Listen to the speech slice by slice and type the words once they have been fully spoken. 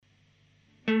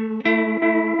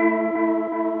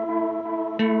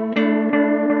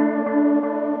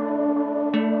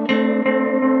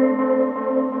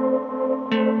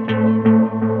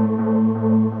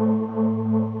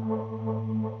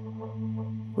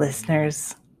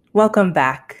listeners. Welcome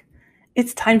back.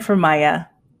 It's time for Maya,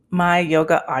 my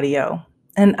yoga audio,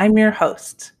 and I'm your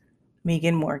host,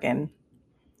 Megan Morgan.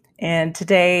 And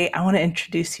today I want to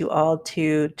introduce you all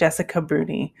to Jessica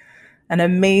Bruni, an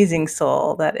amazing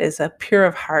soul that is a pure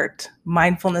of heart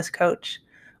mindfulness coach,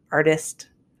 artist,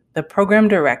 the program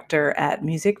director at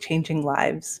Music Changing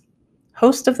Lives,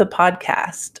 host of the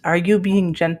podcast, Are You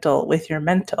Being Gentle with Your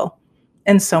Mental,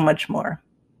 and so much more.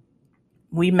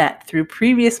 We met through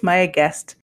previous Maya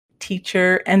guest,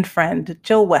 teacher, and friend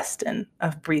Jill Weston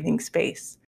of Breathing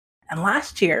Space. And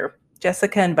last year,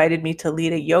 Jessica invited me to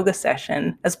lead a yoga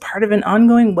session as part of an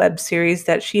ongoing web series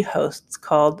that she hosts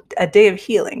called A Day of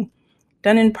Healing,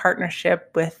 done in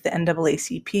partnership with the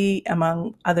NAACP,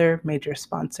 among other major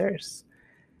sponsors.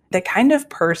 The kind of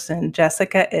person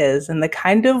Jessica is and the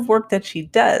kind of work that she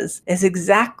does is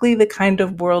exactly the kind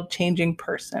of world-changing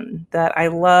person that I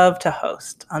love to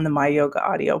host on the My Yoga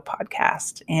Audio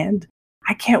podcast. And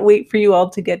I can't wait for you all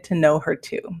to get to know her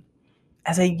too.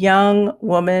 As a young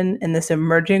woman in this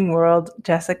emerging world,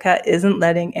 Jessica isn't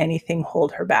letting anything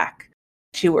hold her back.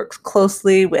 She works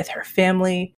closely with her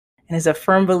family and is a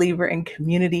firm believer in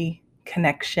community,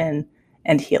 connection,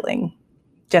 and healing.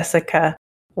 Jessica,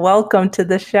 welcome to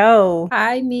the show.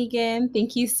 Hi, Megan.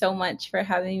 Thank you so much for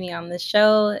having me on the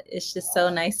show. It's just so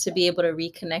nice to be able to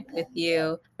reconnect with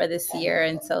you for this year.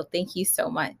 And so thank you so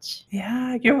much.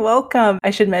 Yeah, you're welcome.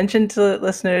 I should mention to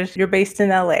listeners, you're based in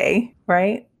LA,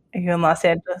 right? Are you in Los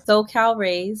Angeles? SoCal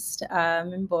raised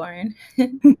and born.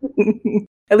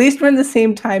 At least we're in the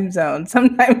same time zone.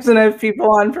 Sometimes when I have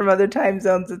people on from other time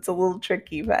zones, it's a little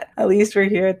tricky, but at least we're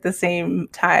here at the same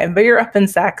time. But you're up in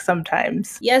Sac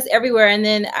sometimes. Yes, everywhere. And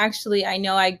then actually, I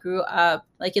know I grew up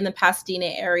like in the Pasadena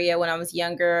area when I was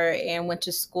younger and went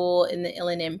to school in the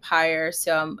Inland Empire.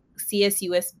 So I'm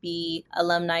CSUSB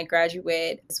alumni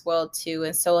graduate as well too.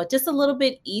 And so just a little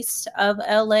bit east of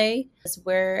LA is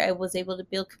where I was able to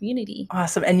build community.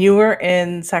 Awesome. And you were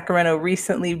in Sacramento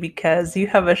recently because you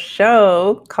have a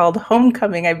show called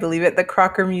Homecoming, I believe, at the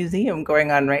Crocker Museum going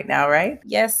on right now, right?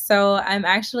 Yes. So I'm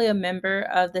actually a member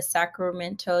of the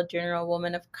Sacramento General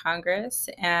Women of Congress,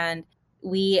 and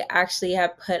we actually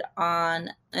have put on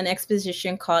an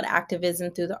exposition called Activism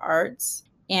Through the Arts.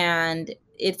 And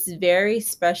it's very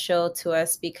special to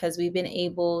us because we've been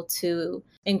able to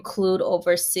include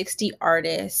over 60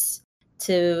 artists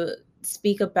to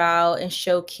speak about and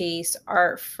showcase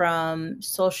art from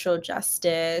social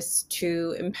justice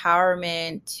to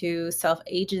empowerment to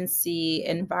self-agency,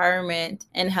 environment,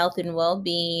 and health and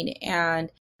well-being.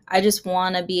 And I just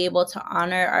want to be able to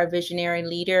honor our visionary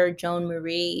leader, Joan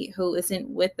Marie, who isn't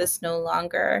with us no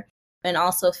longer. And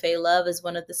also Faye Love is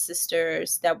one of the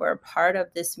sisters that were a part of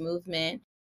this movement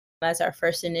as our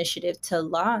first initiative to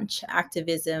launch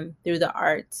activism through the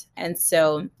arts. And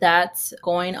so that's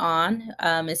going on.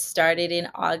 It started in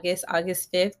August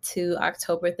 5th to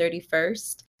October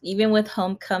 31st. Even with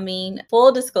Homecoming,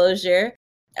 full disclosure,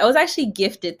 I was actually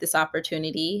gifted this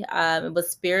opportunity. It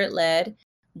was spirit-led.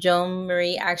 Joan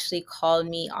Marie actually called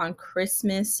me on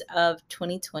Christmas of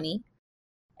 2020.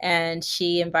 And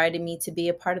she invited me to be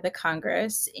a part of the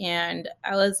Congress. And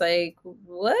I was like,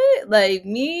 what? Like,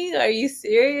 me? Are you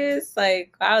serious?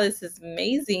 Like, wow, this is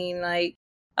amazing. Like,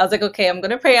 I was like, okay, I'm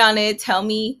going to pray on it. Tell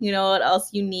me, what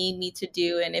else you need me to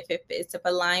do. And if it's of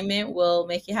alignment, we'll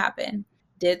make it happen.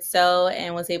 Did so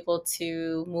and was able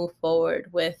to move forward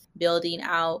with building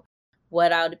out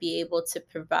what I would be able to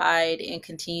provide and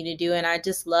continue to do. And I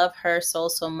just love her so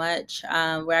much.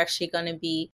 We're actually going to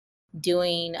be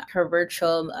doing her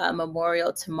virtual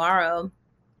memorial tomorrow.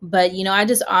 But, I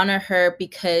just honor her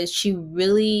because she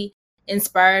really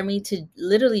inspired me to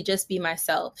literally just be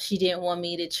myself. She didn't want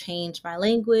me to change my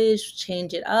language,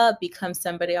 change it up, become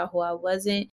somebody who I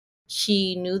wasn't.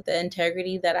 She knew the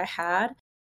integrity that I had.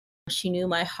 She knew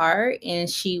my heart and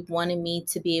she wanted me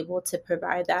to be able to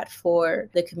provide that for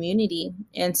the community.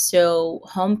 And so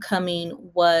Homecoming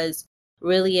was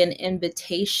really an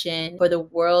invitation for the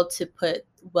world to put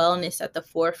wellness at the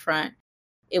forefront.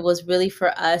 It was really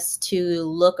for us to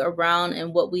look around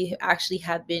and what we actually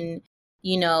have been,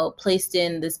 placed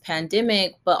in this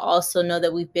pandemic, but also know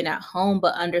that we've been at home,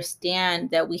 but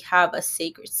understand that we have a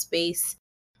sacred space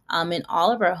in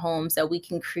all of our homes that we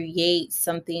can create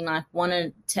something like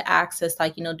wanted to access,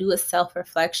 like, do a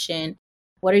self-reflection.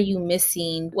 What are you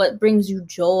missing? What brings you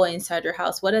joy inside your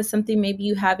house? What is something maybe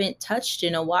you haven't touched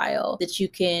in a while that you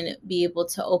can be able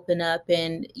to open up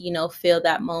and, feel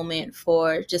that moment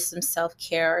for just some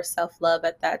self-care or self-love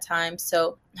at that time.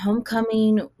 So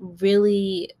Homecoming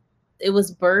really, it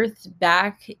was birthed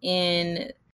back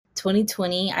in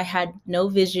 2020. I had no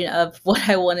vision of what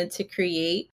I wanted to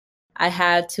create. I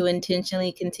had to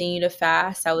intentionally continue to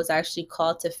fast. I was actually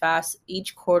called to fast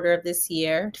each quarter of this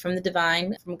year from the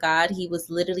divine, from God. He was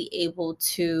literally able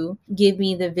to give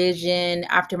me the vision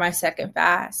after my second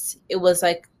fast. It was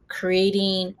like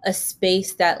creating a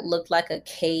space that looked like a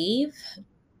cave.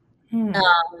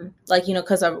 Like,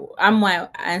 because I'm my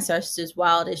ancestors'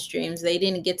 wildest dreams. They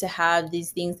didn't get to have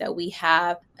these things that we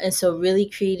have. And so really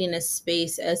creating a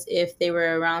space as if they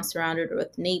were around surrounded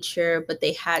with nature, but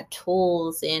they had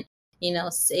tools and,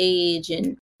 sage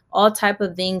and all type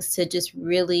of things to just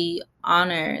really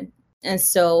honor. And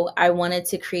so I wanted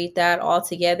to create that all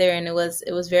together, and it was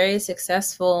very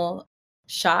successful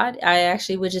shot. I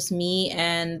actually was just me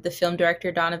and the film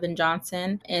director Donovan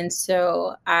Johnson. And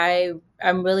so I'm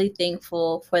really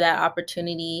thankful for that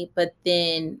opportunity. But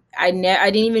then I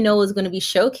didn't even know it was going to be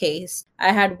showcased.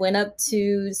 I had went up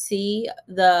to see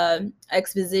the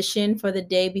exposition for the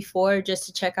day before just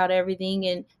to check out everything,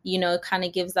 and it kind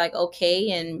of gives like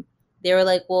okay, and they were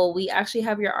like, well, we actually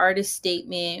have your artist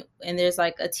statement, and there's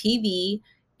like a TV,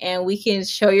 and we can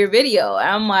show your video.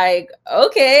 I'm like,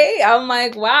 okay. I'm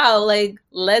like, wow, like,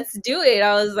 let's do it.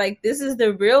 I was like, this is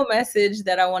the real message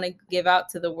that I want to give out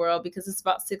to the world, because it's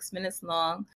about 6 minutes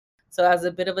long. So it has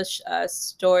a bit of a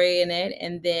story in it,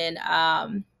 and then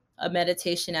a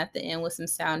meditation at the end with some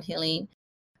sound healing.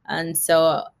 And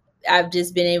so I've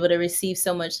just been able to receive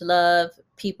so much love.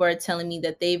 People are telling me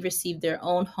that they've received their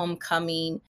own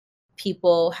homecoming.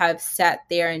 People have sat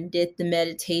there and did the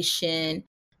meditation.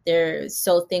 They're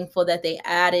so thankful that they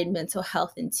added mental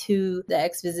health into the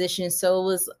exposition. So it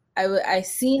was, I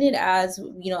seen it as,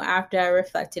 after I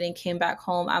reflected and came back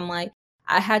home, I'm like,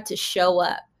 I had to show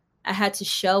up. I had to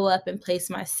show up and place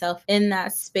myself in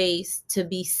that space to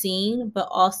be seen, but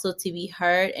also to be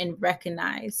heard and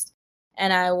recognized.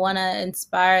 And I want to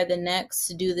inspire the next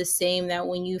to do the same, that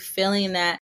when you feeling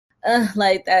that,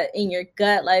 like that in your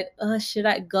gut, like, should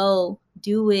I go?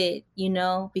 Do it,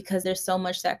 because there's so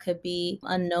much that could be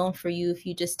unknown for you if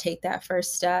you just take that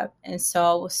first step. And so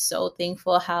I was so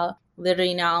thankful how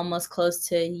literally now almost close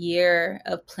to a year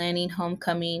of planning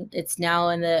homecoming. It's now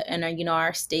in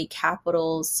our state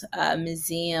capitals,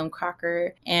 museum,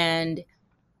 Crocker, and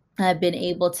I've been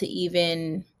able to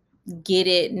even get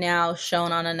it now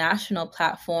shown on a national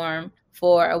platform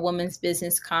for a women's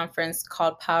business conference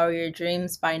called Power Your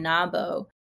Dreams by NABO.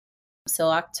 So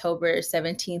October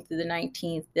 17th through the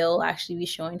 19th, they'll actually be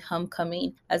showing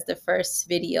Homecoming as the first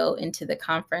video into the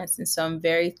conference. And so I'm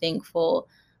very thankful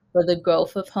for the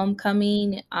growth of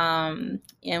Homecoming, and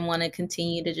want to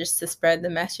continue to just to spread the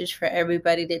message for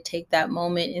everybody to take that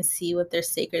moment and see what their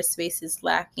sacred space is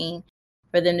lacking,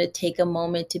 for them to take a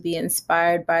moment to be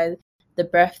inspired by the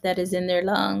breath that is in their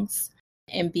lungs,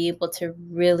 and be able to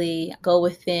really go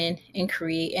within and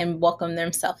create and welcome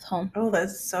themselves home. Oh,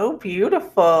 that's so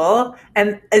beautiful.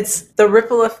 And it's the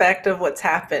ripple effect of what's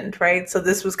happened, right? So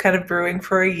this was kind of brewing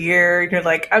for a year, and you're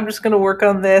like, I'm just going to work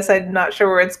on this. I'm not sure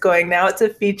where it's going. Now it's a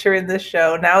feature in this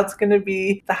show. Now it's going to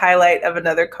be the highlight of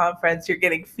another conference. You're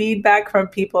getting feedback from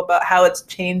people about how it's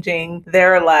changing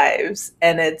their lives.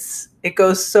 And it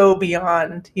goes so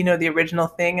beyond, the original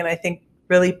thing. And I think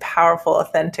really powerful,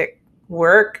 authentic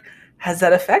work has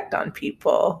that effect on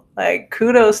people. Like,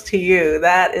 kudos to you.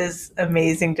 That is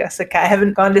amazing, Jessica. I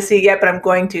haven't gone to see it yet, but I'm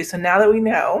going to. So now that we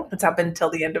know, it's up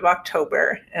until the end of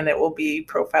October, and it will be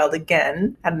profiled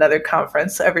again at another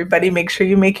conference. So everybody, make sure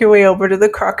you make your way over to the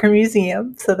Crocker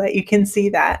Museum so that you can see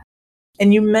that.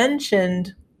 And you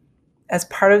mentioned, as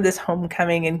part of this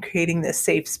homecoming and creating this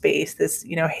safe space, this,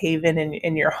 haven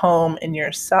in your home, in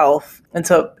yourself. And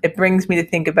so it brings me to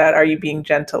think about Are You Being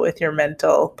Gentle with Your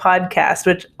Mental podcast,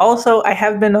 which also I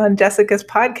have been on Jessica's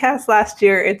podcast last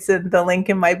year. It's in the link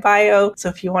in my bio. So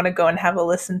if you want to go and have a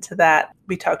listen to that,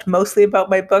 we talked mostly about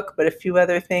my book, but a few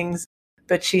other things.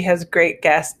 But she has great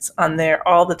guests on there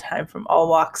all the time from all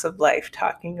walks of life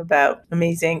talking about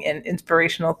amazing and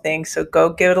inspirational things. So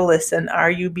go give it a listen.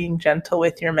 Are You Being Gentle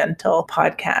with Your Mental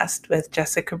podcast with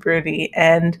Jessica Bruni.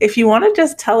 And if you want to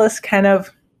just tell us kind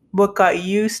of what got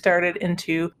you started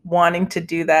into wanting to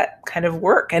do that kind of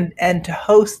work and to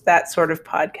host that sort of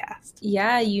podcast.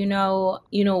 Yeah,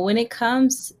 when it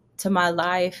comes to my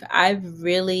life, I've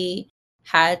really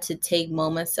had to take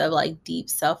moments of like deep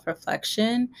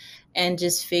self-reflection and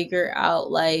just figure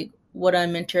out like what a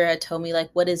mentor had told me, like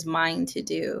what is mine to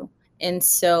do. And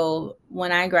so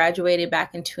when I graduated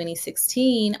back in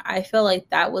 2016, I felt like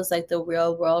that was like the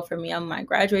real world for me. I'm like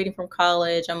graduating from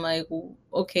college. I'm like,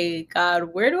 okay,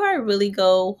 God, where do I really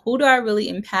go? Who do I really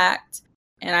impact?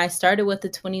 And I started with the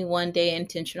 21-day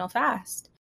intentional fast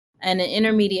and an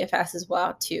intermediate fast as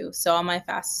well too. So all my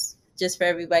fasts, just for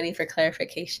everybody for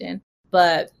clarification.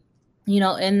 But,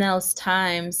 in those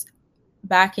times,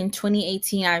 back in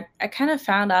 2018, I kind of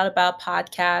found out about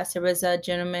podcasts. There was a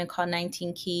gentleman called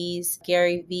 19 Keys,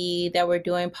 Gary Vee, that were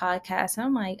doing podcasts. And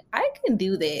I'm like, I can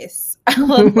do this. I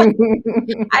was like,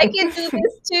 I can do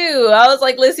this too. I was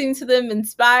like listening to them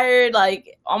inspired,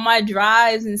 like on my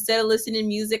drives. Instead of listening to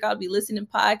music, I'll be listening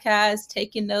to podcasts,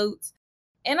 taking notes.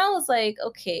 And I was like,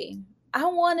 okay, I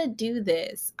want to do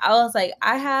this. I was like,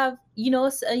 I have,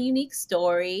 it's a unique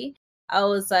story. I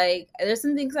was like, there's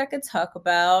some things I could talk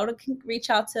about. I can reach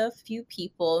out to a few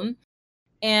people.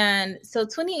 And so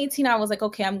 2018, I was like,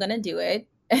 okay, I'm going to do it.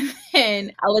 And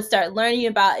then I would start learning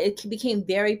about it. It became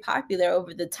very popular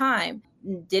over the time.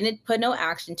 Didn't put no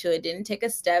action to it, didn't take a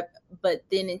step. But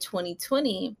then in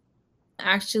 2020,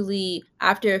 actually,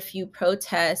 after a few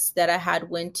protests that I had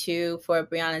went to for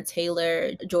Breonna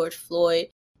Taylor, George Floyd,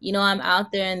 I'm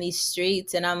out there in these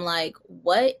streets and I'm like,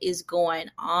 what is going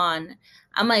on?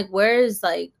 I'm like, where's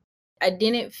like, I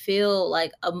didn't feel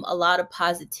like a lot of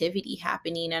positivity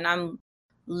happening. And I'm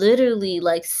literally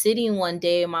like sitting one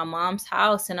day in my mom's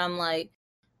house and I'm like,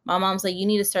 my mom's like, you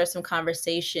need to start some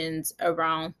conversations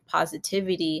around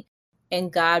positivity.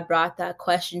 And God brought that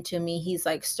question to me. He's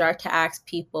like, start to ask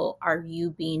people, are you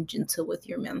being gentle with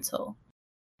your mental?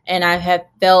 And I have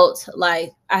felt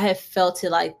it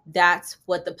like that's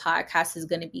what the podcast is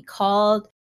going to be called.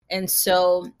 And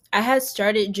so I had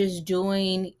started just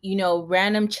doing,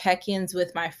 random check-ins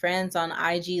with my friends on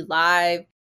IG Live.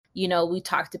 We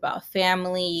talked about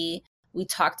family. We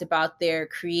talked about their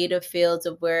creative fields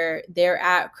of where they're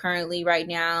at currently right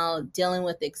now, dealing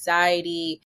with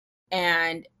anxiety.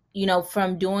 And,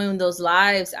 from doing those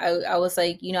lives, I was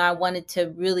like, I wanted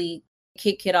to really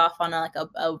kick it off on a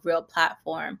real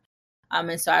platform.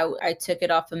 And so I took it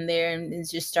off from there and it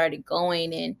just started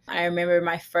going. And I remember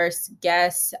my first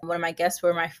guest, one of my guests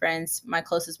were my friends, one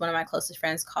of my closest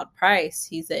friends called Price.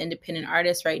 He's an independent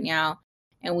artist right now.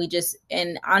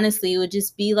 And honestly, it would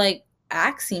just be like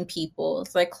asking people.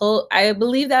 It's like, I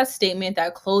believe that statement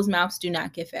that closed mouths do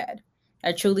not get fed.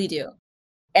 I truly do.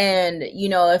 And,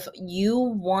 if you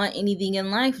want anything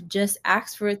in life, just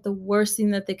ask for it. The worst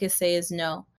thing that they could say is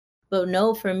no. But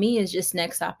no, for me, is just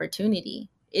next opportunity.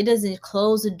 It doesn't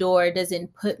close the door. It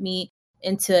doesn't put me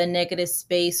into a negative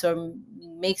space or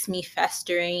makes me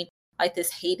festering like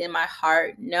this hate in my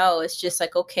heart. No, it's just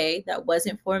like, okay, that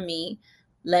wasn't for me.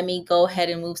 Let me go ahead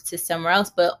and move to somewhere else.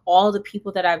 But all the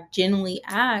people that I've genuinely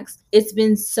asked, it's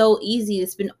been so easy.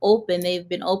 It's been open. They've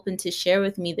been open to share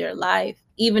with me their life,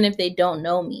 even if they don't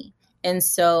know me. And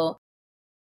so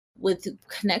with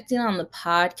connecting on the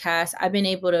podcast, I've been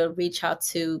able to reach out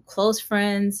to close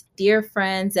friends, dear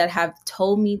friends that have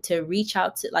told me to reach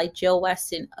out to, like Jill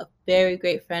Weston, a very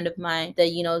great friend of mine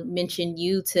that, mentioned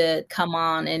you to come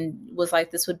on and was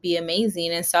like, this would be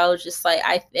amazing. And so I was just like,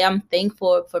 I'm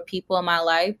thankful for people in my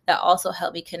life that also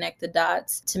help me connect the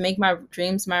dots to make my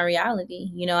dreams my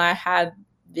reality. I have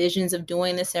visions of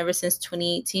doing this ever since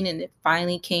 2018, and it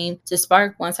finally came to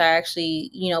spark once I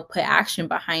actually put action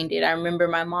behind it. I remember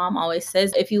my mom always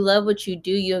says, if you love what you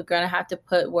do, you're gonna have to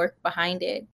put work behind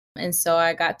it. And so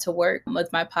I got to work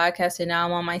with my podcast, and now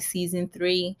I'm on my season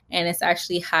 3, and it's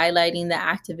actually highlighting the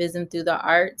activism through the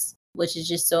arts, which is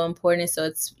just so important. So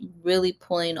it's really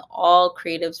pulling all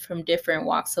creatives from different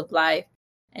walks of life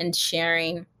and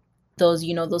sharing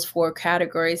those 4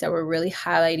 categories that we're really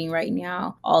highlighting right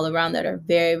now all around that are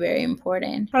very, very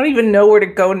important. I don't even know where to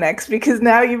go next because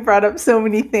now you brought up so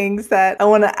many things that I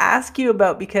want to ask you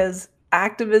about, because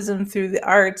activism through the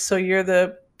arts. So you're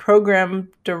the program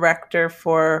director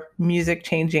for Music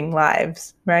Changing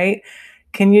Lives, right?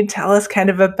 Can you tell us kind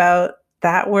of about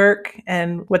that work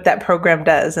and what that program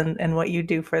does and what you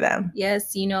do for them?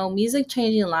 Yes, Music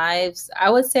Changing Lives, I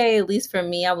would say, at least for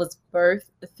me, I was birthed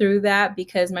through that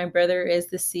because my brother is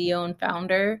the CEO and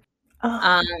founder.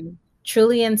 Oh.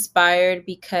 Truly inspired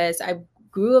because I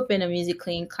grew up in a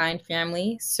musically inclined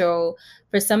family. So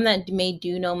for some that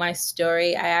do know my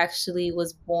story, I actually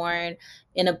was born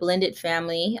in a blended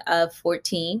family of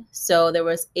 14. So there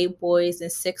was 8 boys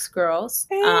and 6 girls.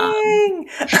 Dang.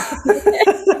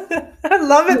 I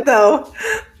love it though.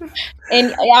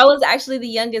 And I was actually the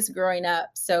youngest growing up.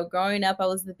 So growing up, I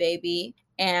was the baby.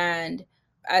 And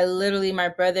my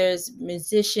brothers,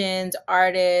 musicians,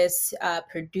 artists,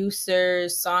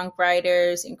 producers,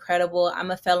 songwriters, incredible.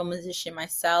 I'm a fellow musician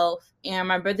myself. And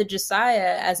my brother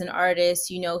Josiah, as an artist,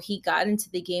 he got into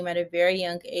the game at a very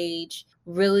young age,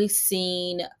 really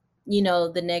seeing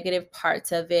the negative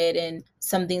parts of it and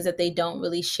some things that they don't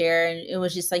really share. And it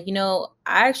was just like, I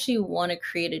actually want to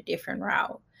create a different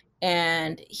route.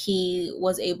 And he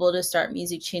was able to start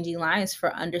Music Changing Lives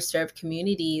for underserved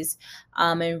communities,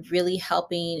 and really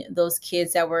helping those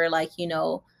kids that were like,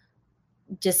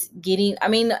 just getting, I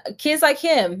mean, kids like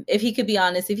him, if he could be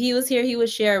honest, if he was here, he would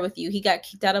share with you. He got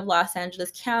kicked out of Los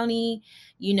Angeles County,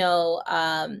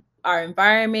 our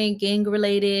environment, gang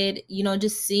related,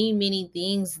 just seeing many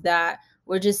things that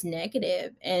were just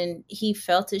negative. And he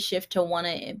felt a shift to want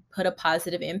to put a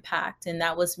positive impact. And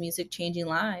that was music changing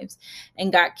lives,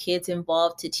 and got kids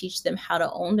involved to teach them how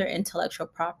to own their intellectual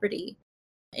property.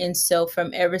 And so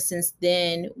from ever since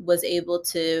then, was able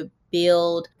to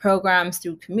build programs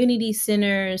through community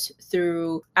centers,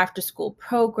 through after school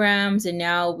programs. And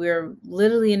now we're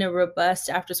literally in a robust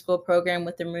after school program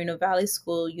with the Moreno Valley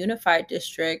School Unified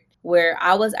District, where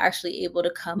I was actually able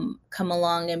to come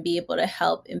along and be able to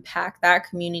help impact that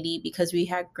community, because we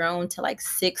had grown to like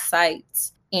 6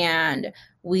 sites. And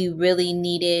we really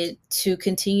needed to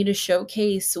continue to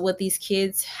showcase what these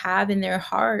kids have in their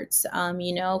hearts.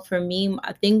 For me,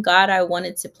 I thank God I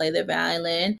wanted to play the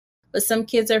violin, but some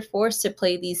kids are forced to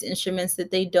play these instruments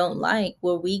that they don't like,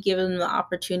 where we give them the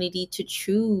opportunity to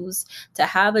choose, to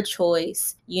have a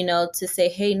choice, to say,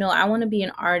 hey, no, I want to be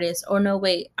an artist, or no,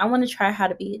 wait, I want to try how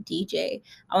to be a DJ.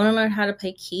 I want to learn how to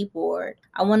play keyboard.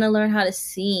 I want to learn how to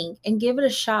sing, and give it a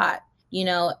shot.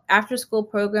 After school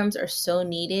programs are so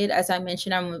needed. As I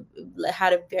mentioned, I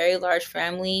had a very large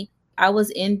family. I was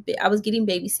getting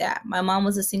babysat. My mom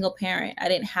was a single parent. I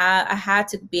had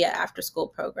to be at after school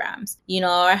programs, or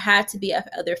I had to be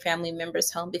at other family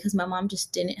members' home, because my mom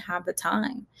just didn't have the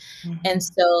time. Mm-hmm. And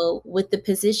so with the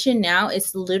position now,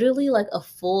 it's literally like a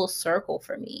full circle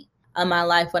for me in my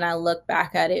life. When I look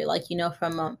back at it,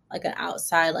 from an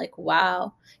outside,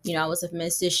 wow, I was a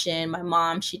musician. My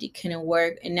mom, she couldn't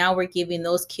work. And now we're giving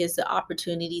those kids the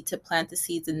opportunity to plant the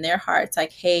seeds in their hearts.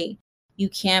 Like, hey, you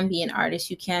can be an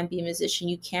artist. You can be a musician.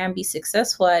 You can be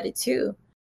successful at it too.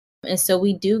 And so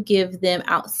we do give them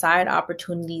outside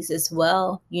opportunities as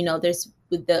well.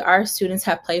 Our students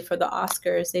have played for the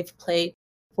Oscars. They've played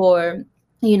for,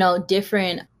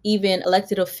 different, even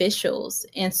elected officials.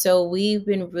 And so we've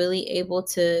been really able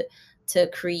to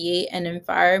create an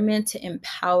environment to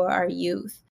empower our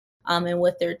youth and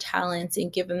with their talents,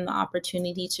 and give them the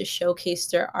opportunity to showcase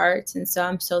their arts. And so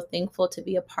I'm so thankful to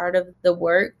be a part of the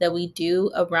work that we do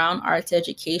around arts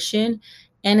education.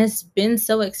 And it's been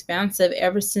so expansive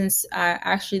ever since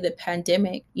actually the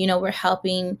pandemic. We're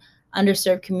helping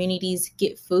underserved communities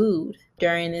get food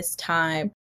during this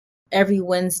time. Every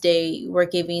Wednesday, we're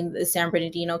giving the San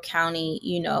Bernardino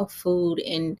County, food,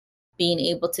 and being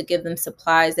able to give them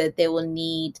supplies that they will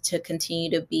need to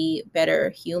continue to be better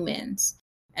humans.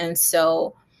 And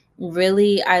so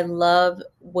really, I love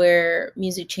where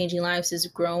Music Changing Lives is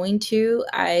growing to.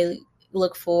 I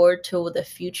look forward to the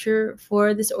future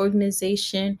for this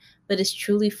organization, but it's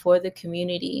truly for the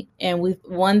community. And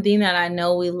one thing that I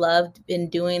know we loved in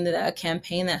doing the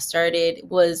campaign that started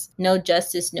was No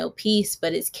Justice, No Peace,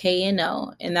 but it's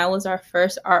KNO. And that was our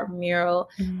first art mural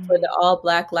for the All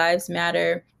Black Lives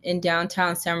Matter in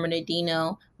downtown San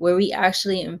Bernardino, where we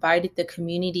actually invited the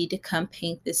community to come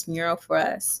paint this mural for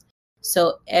us.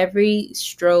 So every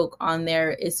stroke on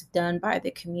there is done by the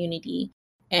community.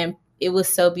 And it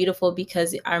was so beautiful,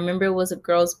 because I remember it was a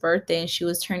girl's birthday and she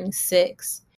was turning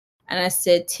 6. And I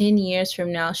said, 10 years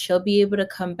from now, she'll be able to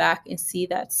come back and see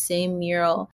that same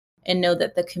mural and know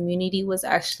that the community was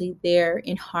actually there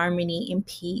in harmony, in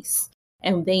peace.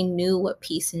 And they knew what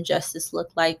peace and justice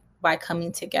looked like by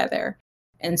coming together.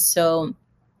 And so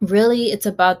really, it's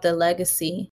about the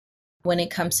legacy when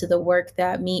it comes to the work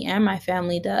that me and my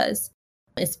family does.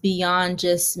 It's beyond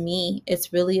just me.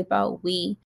 It's really about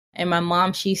we. And my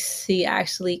mom, she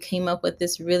actually came up with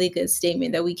this really good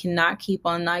statement that we cannot keep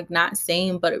on not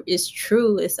saying, but it's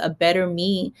true. It's a better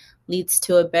me leads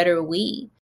to a better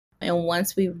we. And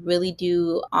once we really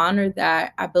do honor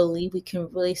that, I believe we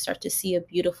can really start to see a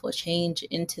beautiful change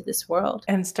into this world.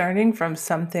 And starting from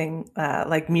something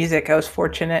like music, I was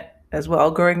fortunate as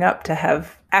well growing up to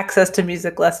have access to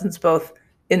music lessons both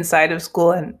inside of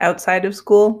school and outside of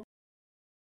school.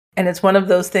 And it's one of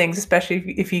those things,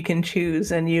 especially if you can choose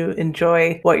and you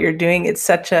enjoy what you're doing, it's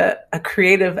such a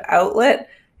creative outlet.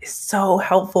 It's so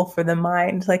helpful for the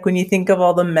mind. Like when you think of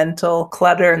all the mental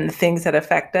clutter and the things that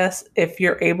affect us, if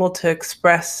you're able to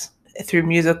express through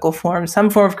musical form, some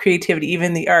form of creativity,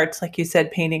 even the arts, like you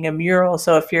said, painting a mural.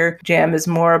 So if your jam is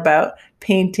more about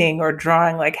painting or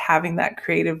drawing, like having that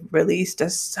creative release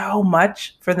does so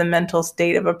much for the mental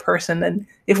state of a person. And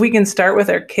if we can start with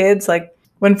our kids, like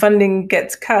when funding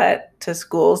gets cut to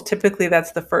schools, typically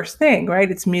that's the first thing,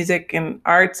 right? It's music and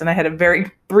arts. And I had a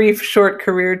very brief, short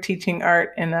career teaching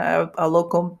art in a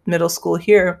local middle school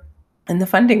here, and the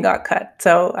funding got cut.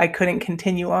 So I couldn't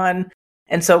continue on.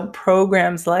 And so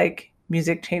programs like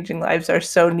Music Changing Lives are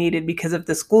so needed, because if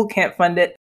the school can't fund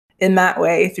it, in that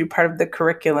way, through part of the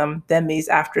curriculum, then these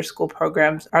after school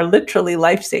programs are literally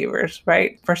lifesavers,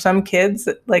 right? For some kids,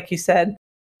 like you said,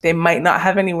 they might not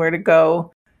have anywhere to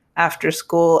go after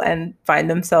school and find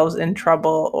themselves in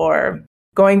trouble or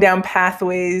going down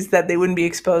pathways that they wouldn't be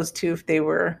exposed to if they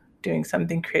were doing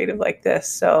something creative like this.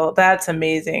 So that's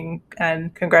amazing.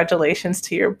 And congratulations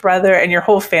to your brother and your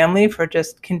whole family for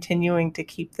just continuing to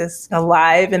keep this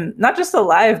alive, and not just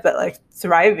alive, but like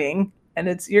thriving.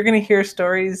 And you're going to hear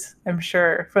stories, I'm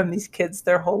sure, from these kids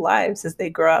their whole lives as they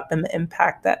grow up and the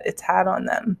impact that it's had on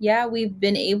them. Yeah, we've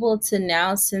been able to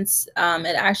now, since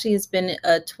it actually has been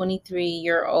a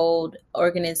 23-year-old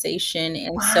organization.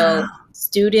 And so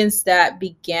students that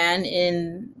began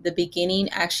in the beginning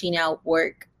actually now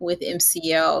work with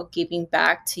MCL, giving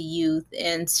back to youth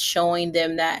and showing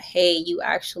them that, hey, you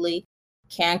actually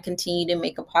can continue to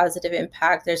make a positive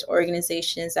impact. There's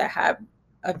organizations that have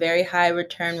a very high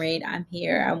return rate. I'm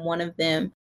here. I'm one of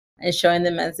them. And showing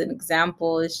them as an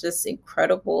example is just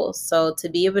incredible. So to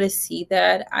be able to see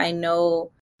that, I know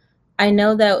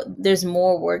that there's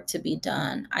more work to be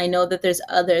done. I know that there's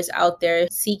others out there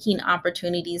seeking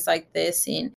opportunities like this,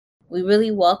 and we really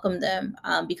welcome them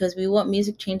because we want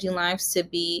Music Changing Lives to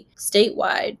be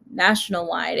statewide, national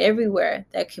wide, everywhere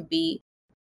that could be.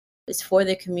 It's for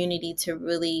the community to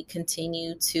really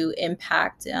continue to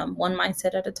impact one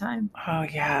mindset at a time. Oh,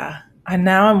 yeah. And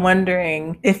now I'm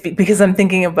wondering if, because I'm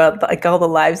thinking about like all the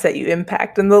lives that you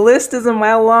impact, and the list is a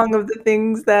mile long of the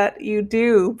things that you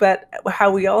do, but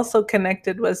how we also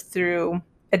connected was through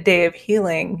a day of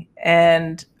healing.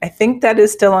 And I think that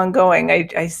is still ongoing.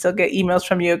 I still get emails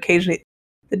from you occasionally.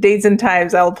 The dates and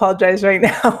times, I'll apologize right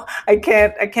now. I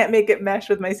can't make it mesh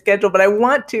with my schedule, but I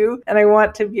want to, and I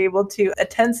want to be able to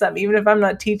attend some, even if I'm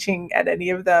not teaching at any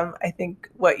of them. I think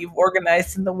what you've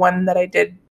organized, and the one that I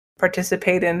did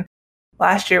participate in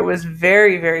last year, was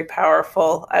very, very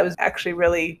powerful. I was actually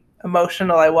really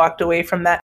emotional. I walked away from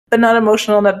that, but not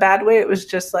emotional in a bad way. It was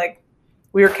just like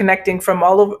we were connecting from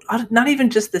all over, not even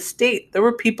just the state. There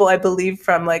were people, I believe,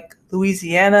 from like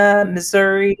Louisiana,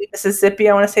 Missouri, Mississippi.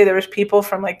 I want to say there was people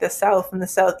from like the South and the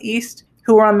Southeast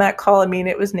who were on that call. I mean,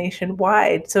 it was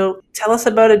nationwide. So tell us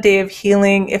about a day of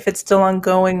healing, if it's still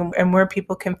ongoing, and where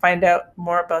people can find out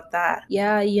more about that.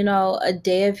 Yeah, a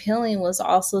day of healing was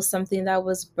also something that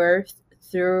was birthed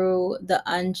through the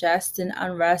unjust and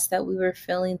unrest that we were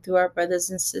feeling through our brothers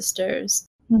and sisters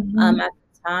at the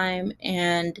time.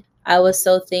 And I was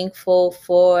so thankful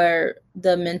for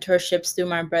the mentorships through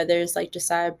my brothers like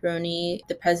Josiah Bruni,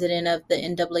 the president of the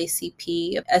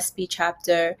NAACP SB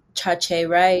chapter, Chache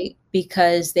Wright,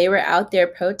 because they were out there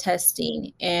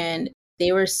protesting and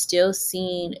they were still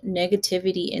seeing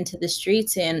negativity into the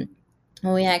streets. And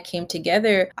when we had came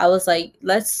together, I was like,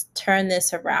 let's turn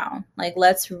this around. Like,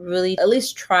 let's really at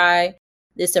least try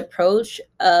this approach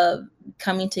of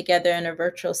coming together in a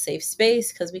virtual safe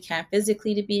space because we can't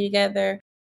physically to be together.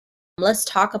 Let's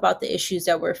talk about the issues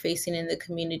that we're facing in the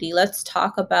community. Let's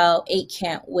talk about 8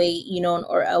 Can't Wait,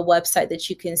 or a website that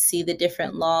you can see the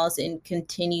different laws and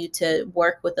continue to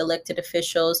work with elected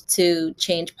officials to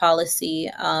change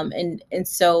policy. And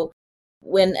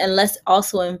let's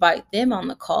also invite them on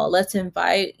the call. Let's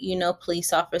invite,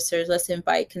 police officers. Let's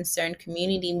invite concerned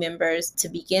community members to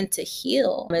begin to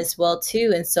heal as well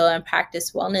too. And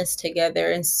practice wellness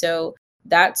together. And so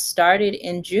that started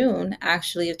in June,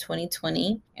 actually, of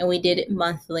 2020, and we did it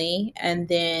monthly. And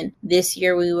then this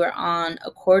year we were on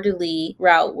a quarterly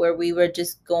route where we were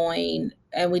just going,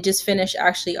 and we just finished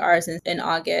actually ours in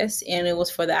August, and it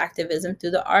was for the activism through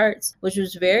the arts, which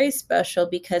was very special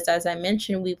because, as I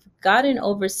mentioned, we've gotten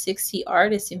over 60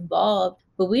 artists involved,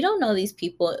 but we don't know these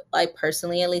people like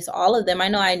personally, at least all of them.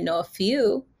 I know a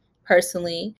few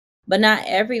personally, but not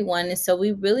everyone. And so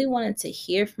we really wanted to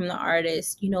hear from the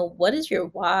artists, what is your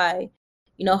why?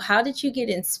 How did you get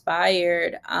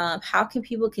inspired? How can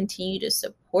people continue to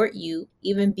support you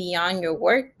even beyond your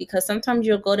work? Because sometimes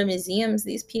you'll go to museums,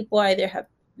 these people either have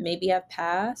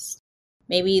passed,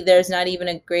 maybe there's not even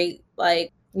a great,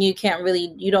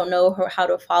 you don't know how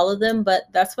to follow them. But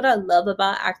that's what I love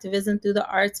about activism through the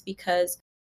arts, because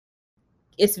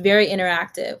it's very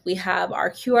interactive. We have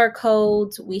our QR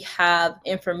codes, we have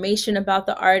information about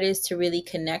the artists to really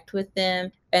connect with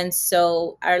them. And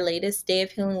so our latest Day of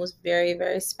Healing was very,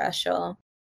 very special.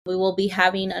 We will be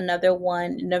having another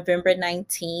one November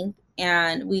 19th,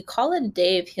 and we call it a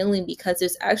Day of Healing because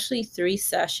there's actually 3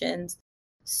 sessions.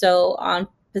 So on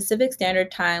Pacific Standard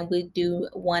Time, we do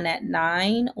one at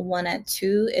 9, one at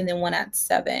 2, and then one at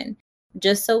 7.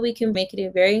 Just so we can make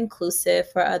it very inclusive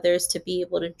for others to be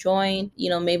able to join.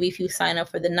 Maybe if you sign up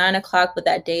for the 9 o'clock, but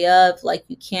that day of,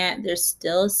 you can't, there's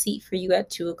still a seat for you at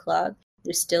 2 o'clock.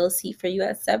 There's still a seat for you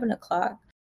at 7 o'clock.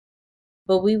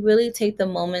 But we really take the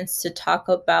moments to talk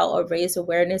about or raise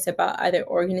awareness about other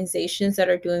organizations that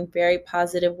are doing very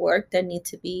positive work that need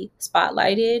to be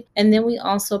spotlighted. And then we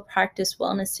also practice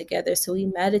wellness together. So we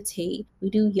meditate, we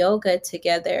do yoga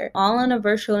together, all in a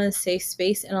virtual and safe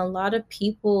space. And a lot of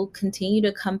people continue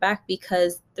to come back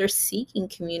because they're seeking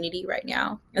community right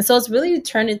now. And so it's really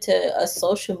turned into a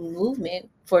social movement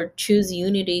for choose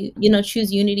unity,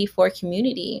 choose unity for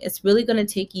community. It's really going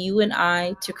to take you and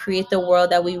I to create the world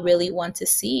that we really want to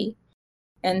see.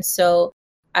 And so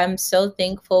I'm so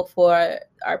thankful for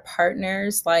our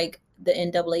partners like the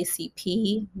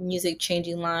NAACP, Music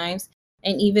Changing Lives,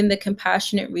 and even the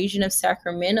Compassionate Region of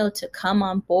Sacramento to come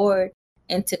on board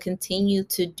and to continue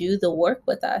to do the work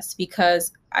with us,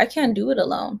 because I can't do it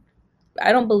alone.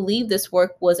 I don't believe this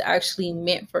work was actually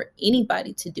meant for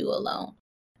anybody to do alone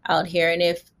out here. And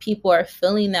if people are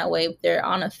feeling that way, they're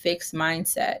on a fixed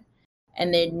mindset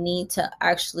and they need to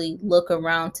actually look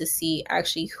around to see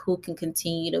actually who can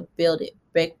continue to build it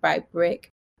brick by brick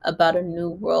about a new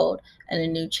world and a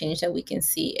new change that we can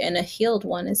see, and a healed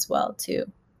one as well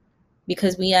too.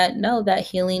 Because we know that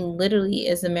healing literally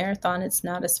is a marathon, it's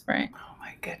not a sprint. Oh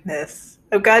my goodness.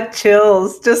 I've got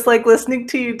chills just like listening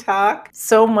to you talk.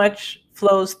 So much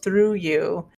flows through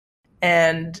you.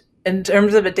 And in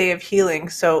terms of a day of healing,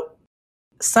 so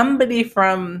somebody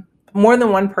from more than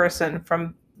one person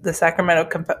from the Sacramento,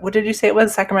 what did you say it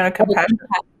was? Sacramento Compassion?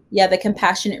 Yeah, the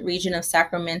Compassionate Region of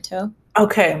Sacramento.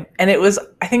 Okay. And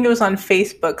I think it was on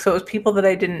Facebook. So it was people that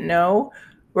I didn't know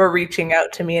were reaching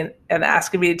out to me and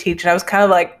asking me to teach. And I was kind of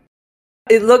like,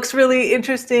 it looks really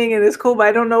interesting and it's cool, but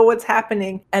I don't know what's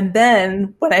happening. And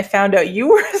then when I found out you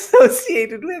were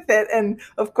associated with it, and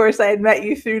of course I had met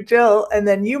you through Jill, and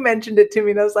then you mentioned it to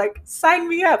me and I was like, sign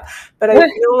me up. But I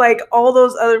feel like all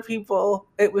those other people,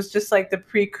 it was just like the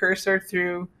precursor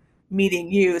through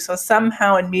meeting you. So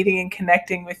somehow in meeting and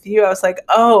connecting with you, I was like,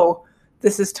 oh,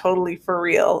 this is totally for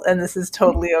real. And this is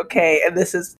totally okay. And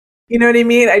this is, you know what I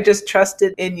mean? I just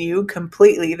trusted in you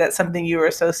completely that something you were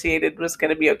associated was going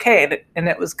to be okay. And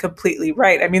it was completely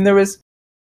right. I mean, there's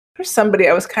somebody,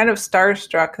 I was kind of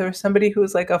starstruck. There was somebody who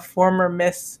was like a former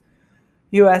Miss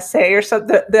USA or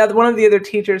something. One of the other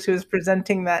teachers who was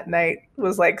presenting that night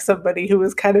was like somebody who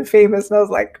was kind of famous. And I was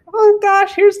like, oh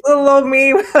gosh, here's little old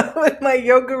me with my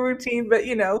yoga routine. But,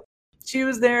 she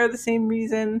was there the same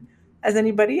reason as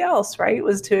anybody else, right?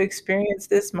 Was to experience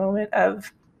this moment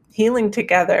of healing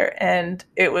together. And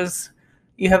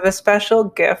you have a special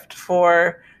gift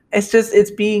for,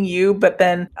 it's being you, but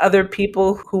then other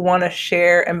people who want to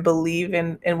share and believe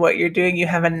in what you're doing, you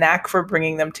have a knack for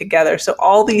bringing them together. So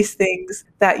all these things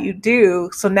that you do.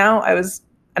 So now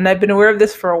and I've been aware of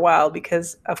this for a while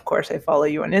because of course I follow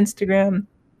you on Instagram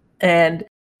and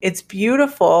it's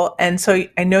beautiful. And so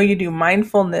I know you do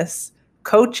mindfulness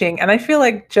coaching, and I feel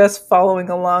like just following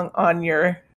along on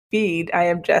your feed, I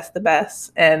am Jess the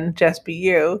Best and Just Be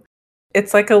You.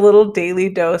 It's like a little daily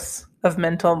dose of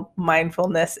mental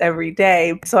mindfulness every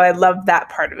day. So I love that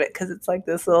part of it because it's like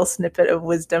this little snippet of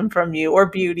wisdom from you, or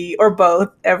beauty, or both,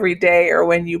 every day or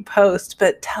when you post.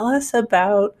 But tell us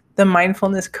about the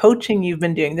mindfulness coaching you've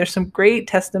been doing. There's some great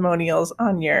testimonials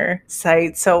on your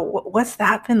site. So what's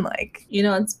that been like?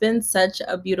 It's been such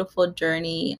a beautiful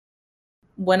journey.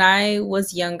 When I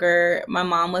was younger, my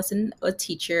mom was a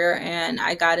teacher, and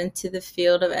I got into the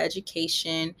field of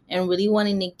education and really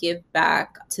wanting to give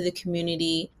back to the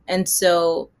community. And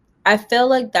so I feel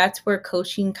like that's where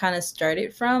coaching kind of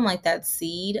started from, like that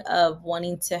seed of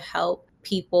wanting to help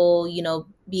people,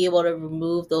 be able to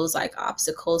remove those like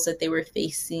obstacles that they were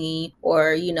facing,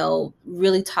 or,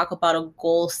 really talk about a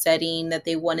goal setting that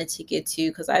they wanted to get to.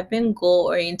 Because I've been goal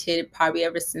oriented probably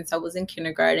ever since I was in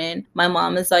kindergarten. My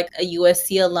mom is like a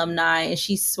USC alumni, and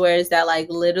she swears that like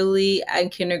literally in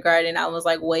kindergarten, I was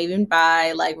like waving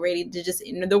by, like ready to just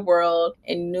enter the world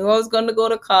and knew I was going to go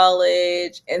to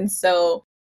college. And so,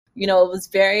 it was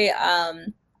very,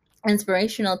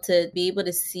 inspirational to be able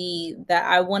to see that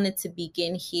I wanted to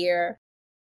begin here.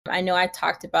 I know I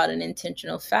talked about an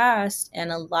intentional fast,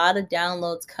 and a lot of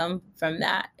downloads come from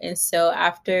that. And so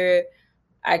after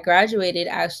I graduated,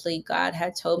 actually, God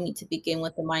had told me to begin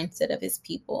with the mindset of his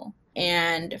people.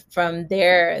 And from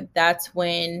there, that's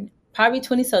when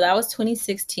so that was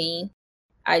 2016.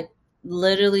 I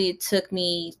literally took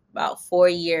me about 4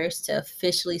 years to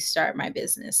officially start my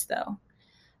business though.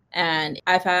 And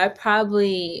I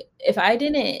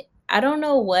don't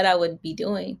know what I would be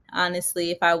doing,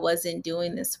 honestly, if I wasn't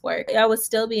doing this work. I would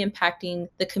still be impacting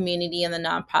the community and the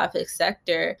nonprofit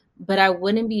sector, but I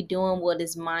wouldn't be doing what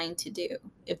is mine to do,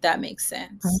 if that makes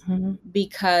sense. Mm-hmm.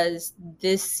 Because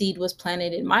this seed was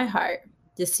planted in my heart.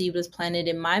 the seed was planted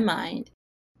in my mind.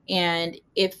 And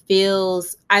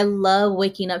I love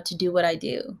waking up to do what I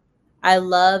do. I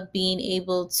love being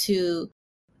able to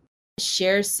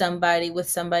share somebody with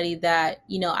somebody that,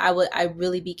 I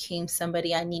really became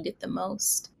somebody I needed the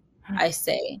most, I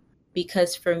say.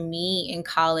 Because for me in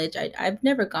college, I've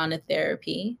never gone to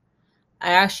therapy.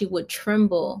 I actually would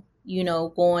tremble,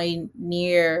 going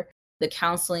near the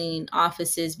counseling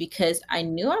offices because I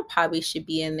knew I probably should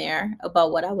be in there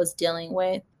about what I was dealing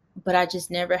with, but I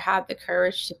just never had the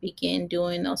courage to begin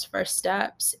doing those first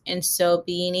steps. And so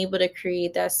being able to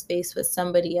create that space with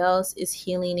somebody else is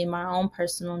healing in my own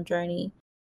personal journey.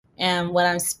 And when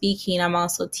I'm speaking, I'm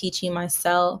also teaching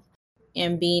myself,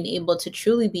 and being able to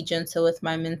truly be gentle with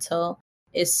my mental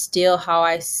is still how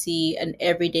I see an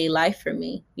everyday life for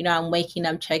me. I'm waking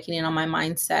up, checking in on my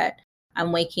mindset.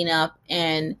 I'm waking up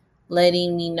and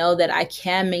letting me know that I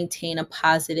can maintain a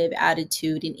positive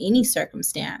attitude in any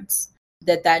circumstance,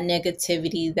 that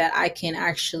negativity, that I can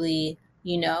actually,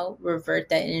 revert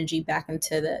that energy back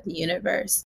into the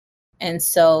universe. And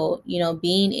so,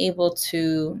 being able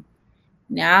to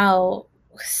now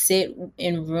sit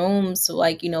in rooms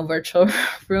like, virtual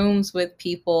rooms with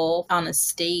people on a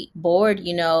state board,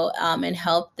 and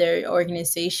help their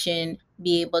organization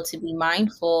be able to be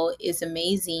mindful is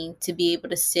amazing. To be able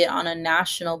to sit on a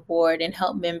national board and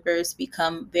help members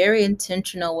become very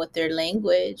intentional with their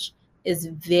language is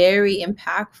very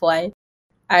impactful.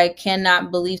 I cannot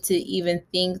believe to even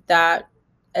think that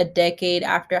a decade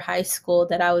after high school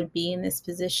that I would be in this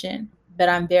position. But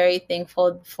I'm very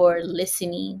thankful for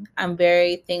listening. I'm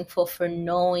very thankful for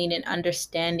knowing and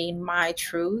understanding my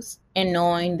truth, and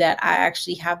knowing that I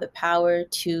actually have the power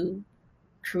to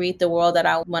create the world that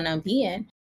I want to be in.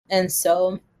 And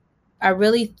so I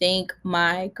really think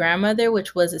my grandmother,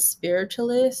 which was a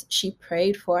spiritualist, she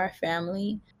prayed for our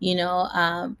family.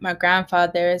 My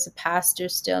grandfather is a pastor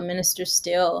still, minister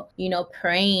still,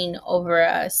 praying over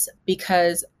us,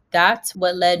 because that's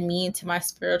what led me into my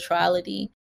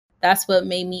spirituality. That's what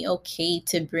made me okay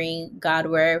to bring God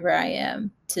wherever I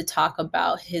am, to talk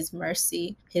about his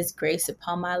mercy, his grace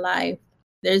upon my life.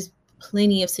 There's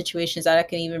plenty of situations that I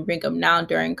can even bring up now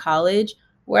during college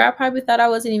where I probably thought I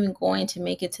wasn't even going to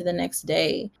make it to the next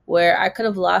day, where I could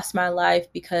have lost my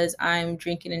life because I'm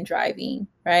drinking and driving,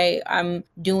 right? I'm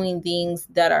doing things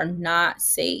that are not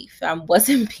safe. I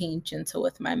wasn't being gentle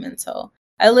with my mental.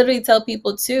 I literally tell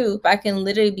people too, if I can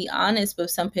literally be honest with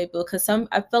some people, because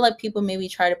I feel like people maybe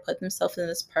try to put themselves in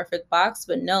this perfect box,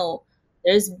 but no,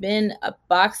 there's been a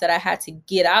box that I had to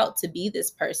get out to be this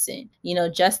person.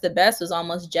 Just the best was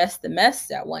almost just the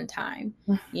mess at one time,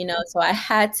 so I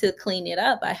had to clean it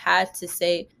up. I had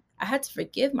to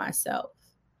forgive myself.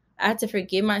 I had to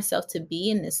forgive myself to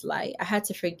be in this light. I had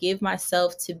to forgive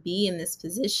myself to be in this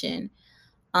position.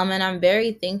 And I'm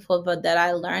very thankful that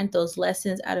I learned those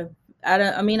lessons at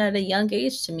a young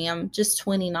age. To me, I'm just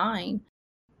 29,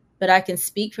 but I can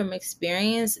speak from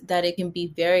experience that it can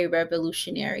be very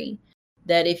revolutionary.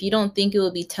 That if you don't think it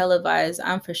will be televised,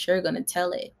 I'm for sure going to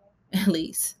tell it, at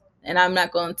least. And I'm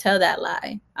not going to tell that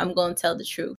lie. I'm going to tell the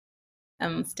truth.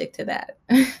 I'm going to stick to that.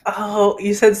 Oh,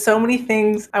 you said so many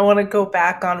things I want to go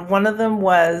back on. One of them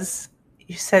was,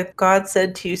 you said, God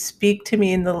said to you, speak to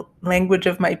me in the language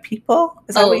of my people.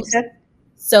 Is that what you said?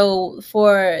 So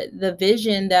for the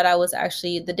vision that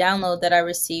the download that I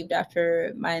received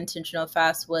after my intentional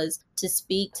fast was to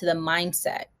speak to the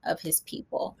mindset of his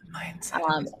people.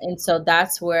 And so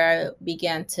that's where I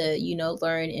began to,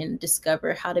 learn and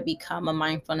discover how to become a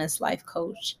mindfulness life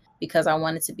coach, because I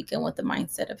wanted to begin with the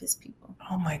mindset of his people.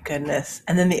 Oh my goodness.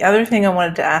 And then the other thing I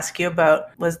wanted to ask you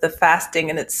about was the fasting.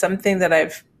 And it's something that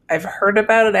I've heard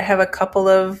about it. I have a couple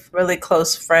of really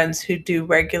close friends who do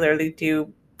regularly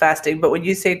do fasting. But when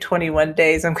you say 21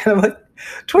 days, I'm kind of like,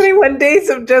 21 days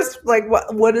of just like,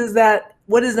 what does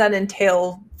that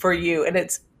entail for you? And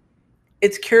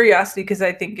it's curiosity, because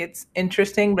I think it's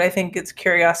interesting, but I think it's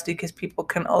curiosity because people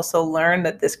can also learn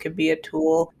that this could be a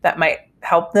tool that might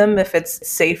help them if it's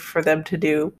safe for them to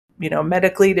do,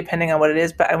 medically, depending on what it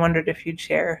is. But I wondered if you'd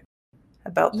share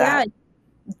about that.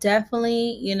 Yeah,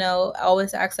 definitely.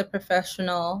 Always ask a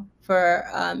professional for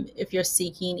if you're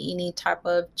seeking any type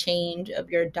of change of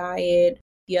your diet, if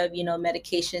you have,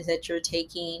 medications that you're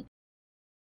taking.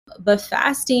 But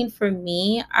fasting for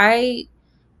me,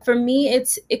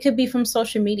 it could be from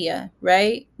social media,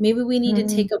 right? Maybe we need to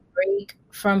take a break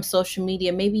from social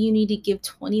media. Maybe you need to give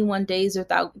 21 days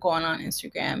without going on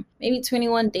Instagram. Maybe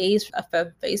 21 days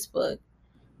from Facebook.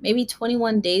 Maybe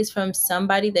 21 days from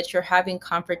somebody that you're having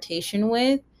confrontation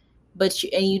with,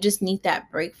 and you just need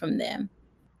that break from them.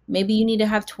 Maybe you need to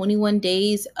have 21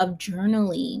 days of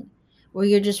journaling where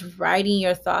you're just writing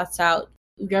your thoughts out.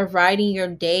 you're writing your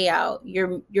day out.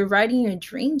 You're writing your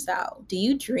dreams out. Do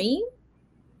you dream?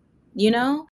 You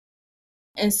know?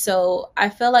 And so I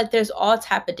feel like there's all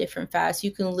type of different fasts.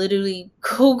 You can literally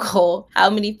Google how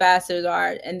many fasts there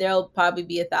are, and there'll probably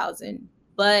be 1,000.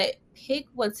 But pick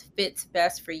what fits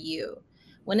best for you.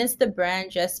 When it's the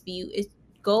brand just for you, it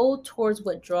go towards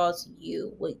what draws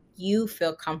you, what you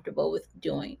feel comfortable with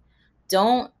doing.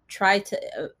 Don't try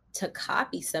to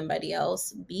copy somebody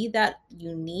else. Be that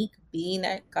unique being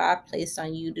that God placed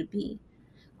on you to be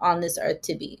on this earth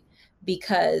to be,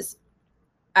 because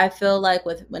I feel like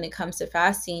when it comes to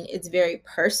fasting, it's very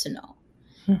personal.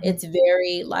 Mhm. It's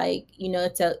very like,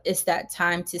 it's that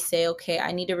time to say, okay,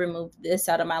 I need to remove this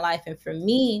out of my life. And for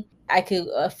me, I could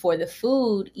for the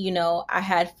food, I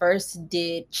had first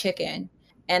did chicken.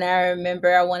 And I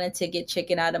remember I wanted to get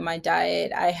chicken out of my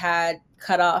diet. I had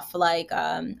cut off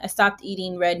I stopped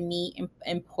eating red meat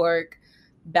and pork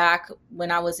back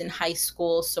when I was in high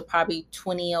school, so probably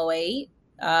 2008.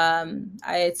 I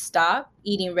had stopped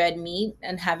eating red meat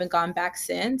and haven't gone back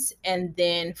since. And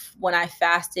then when I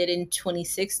fasted in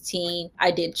 2016,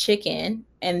 I did chicken.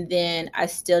 And then I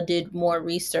still did more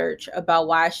research about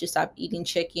why I should stop eating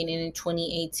chicken. And in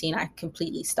 2018, I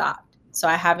completely stopped. So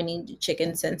I haven't eaten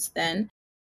chicken since then.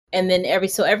 And then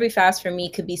every fast for me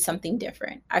could be something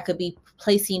different. I could be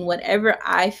placing whatever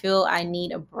I feel I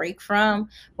need a break from,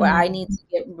 where I need to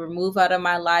get removed out of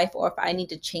my life, or if I need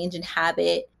to change an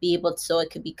habit, be able to, so it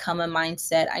could become a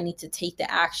mindset. I need to take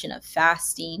the action of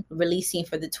fasting, releasing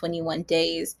for the 21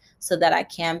 days, so that I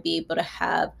can be able to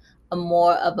have a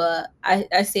more of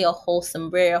I say a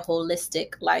wholesome, very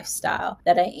holistic lifestyle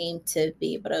that I aim to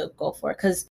be able to go for.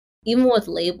 Because even with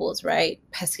labels, right?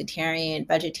 Pescatarian,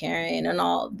 vegetarian, and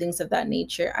all things of that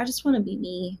nature. I just want to be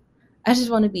me. I just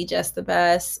want to be just the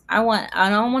best. I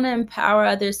don't want to empower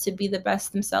others to be the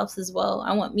best themselves as well.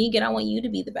 I want you to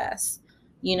be the best,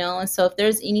 And so if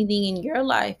there's anything in your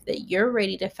life that you're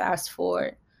ready to fast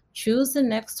forward, choose the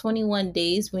next 21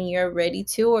 days when you're ready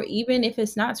to, or even if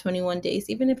it's not 21 days,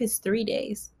 even if it's 3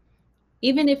 days,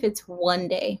 even if it's one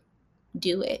day,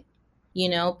 do it,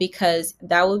 because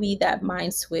that will be that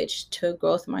mind switch to a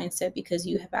growth mindset, because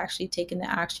you have actually taken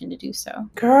the action to do so.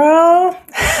 Girl,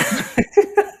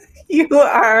 you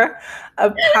are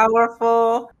a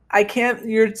powerful,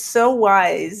 you're so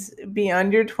wise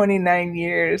beyond your 29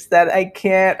 years that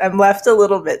I'm left a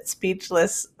little bit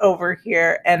speechless over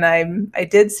here. And I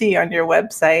did see on your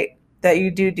website that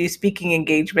you do speaking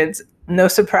engagements. No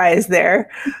surprise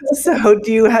there. So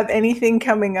do you have anything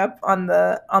coming up on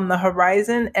the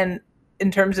horizon? And in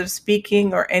terms of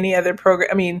speaking or any other program,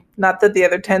 I mean, not that the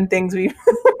other 10 things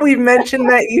we've mentioned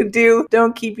that you do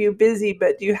don't keep you busy,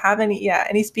 but do you have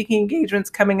any speaking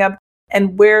engagements coming up?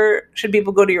 And where should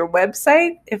people go to your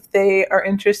website if they are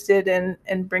interested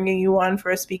in bringing you on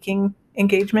for a speaking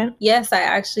engagement? Yes, I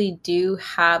actually do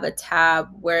have a tab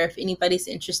where if anybody's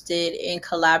interested in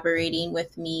collaborating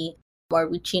with me or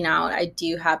reaching out,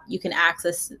 you can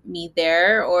access me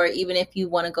there. Or even if you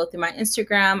want to go through my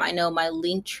Instagram, I know my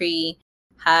Linktree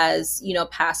has,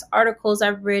 past articles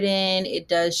I've written. It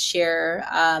does share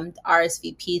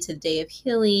RSVP to the Day of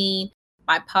Healing,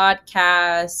 my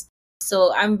podcast.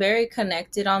 So I'm very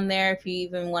connected on there. If you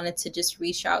even wanted to just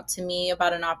reach out to me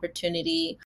about an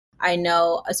opportunity, I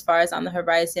know as far as on the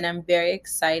horizon, I'm very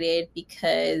excited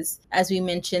because, as we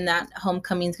mentioned, that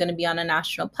homecoming is going to be on a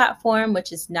national platform,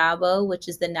 which is NAWBO, which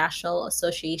is the National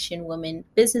Association Women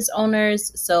Business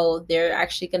Owners. So they're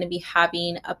actually going to be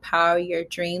having a Power Your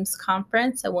Dreams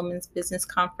conference, a women's business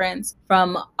conference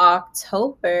from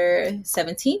October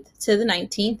 17th to the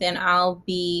 19th. And I'll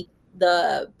be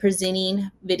the presenting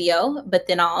video, but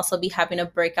then I'll also be having a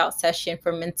breakout session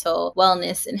for mental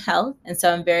wellness and health. And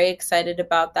so I'm very excited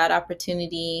about that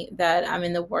opportunity that I'm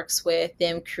in the works with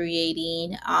them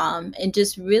creating, and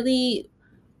just really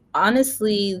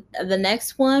honestly, the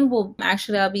next one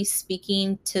I'll be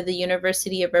speaking to the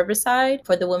University of Riverside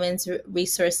for the Women's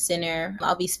Resource Center.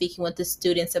 I'll be speaking with the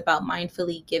students about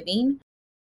mindfully giving.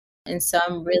 And so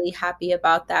I'm really happy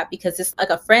about that because it's like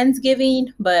a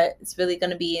Friendsgiving, but it's really going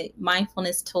to be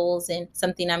mindfulness tools and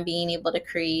something I'm being able to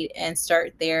create and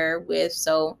start there with.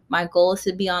 So my goal is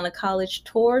to be on a college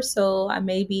tour. So I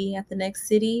may be at the next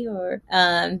city or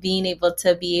being able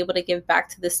to give back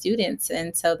to the students.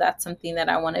 And so that's something that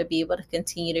I want to be able to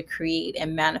continue to create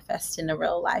and manifest in a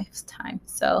real lifetime.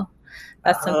 So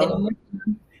that's something I'm working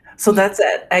on. So that's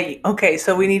it. Okay,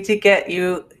 so we need to get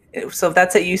you. So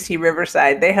that's at UC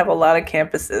Riverside. They have a lot of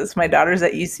campuses. My daughter's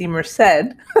at UC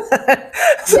Merced.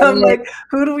 So I'm like,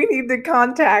 who do we need to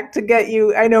contact to get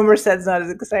you? I know Merced's not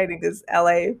as exciting as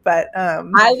LA, but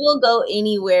I will go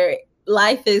anywhere.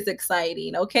 Life is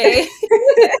exciting, okay?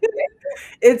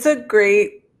 It's a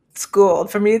great school.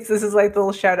 For me, this is like the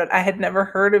little shout out. I had never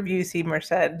heard of UC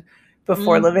Merced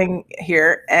before Mm. living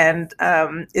here, and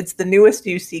it's the newest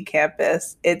UC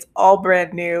campus. It's all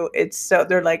brand new.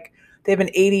 They have an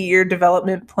 80-year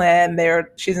development plan.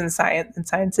 She's in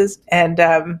sciences, and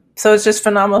so it's just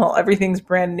phenomenal. Everything's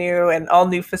brand new and all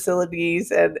new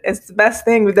facilities, and it's the best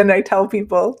thing. But then I tell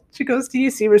people she goes to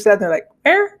UC Merced, and they're like,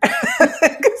 "Where?"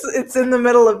 Because it's in the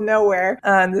middle of nowhere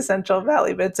in the Central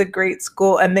Valley. But it's a great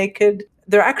school, and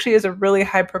there actually is a really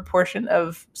high proportion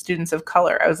of students of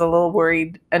color. I was a little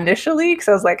worried initially because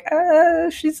I was like,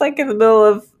 she's like in the middle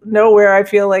of nowhere. I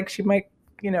feel like she might,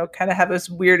 kind of have this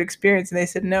weird experience. And they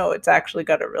said, no, it's actually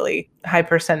got a really high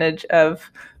percentage of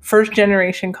first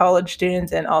generation college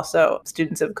students and also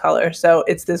students of color. So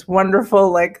it's this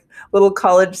wonderful, like, little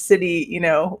college city,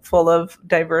 full of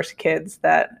diverse kids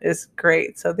that is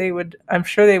great. So I'm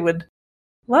sure they would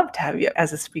love to have you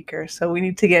as a speaker. So we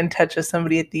need to get in touch with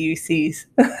somebody at the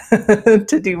UCs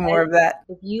to do more of that.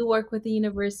 If you work with the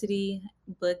university,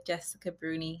 book Jessica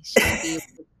Bruni. She'll be able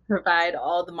to provide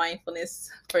all the mindfulness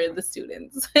for the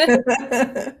students.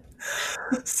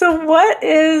 So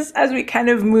as we kind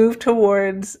of move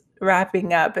towards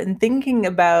wrapping up and thinking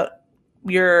about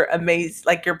your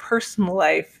your personal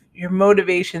life, your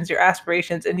motivations, your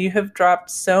aspirations, and you have dropped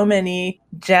so many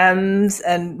gems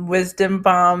and wisdom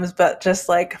bombs, but just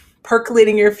like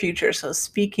percolating your future. So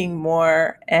speaking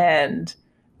more and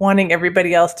wanting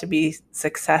everybody else to be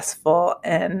successful,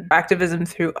 and activism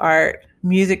through art,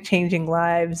 music changing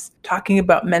lives, talking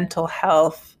about mental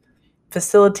health,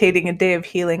 facilitating a day of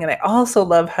healing. And I also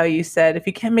love how you said, if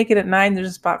you can't make it at 9, there's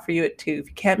a spot for you at 2. If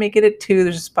you can't make it at 2,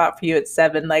 there's a spot for you at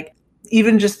 7. Like,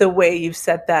 even just the way you've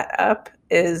set that up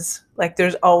is like,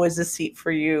 there's always a seat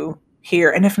for you here.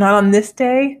 And if not on this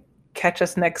day, catch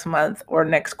us next month or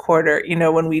next quarter.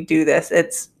 When we do this,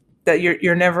 it's that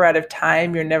you're never out of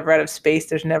time. You're never out of space.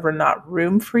 There's never not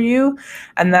room for you.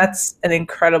 And that's an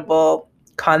incredible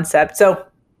concept. So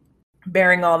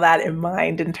bearing all that in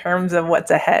mind in terms of what's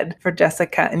ahead for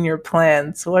Jessica and your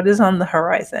plans, what is on the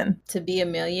horizon? To be a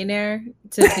millionaire,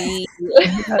 to be...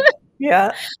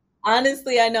 Yeah.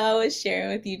 Honestly, I know I was sharing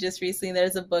with you just recently,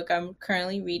 there's a book I'm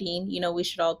currently reading, We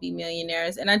Should All Be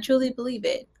Millionaires. And I truly believe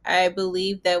it. I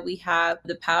believe that we have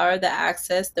the power, the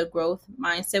access, the growth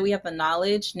mindset. We have the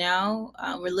knowledge now.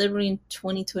 We're literally in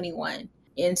 2021.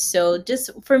 And so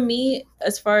just for me,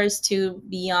 as far as to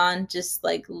beyond just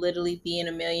like literally being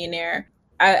a millionaire,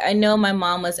 I know my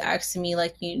mom was asking me,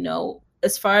 like,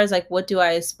 as far as like, what do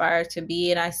I aspire to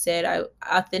be? And I said, I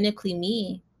authentically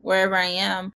me, wherever I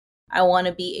am. I want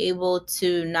to be able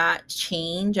to not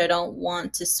change. I don't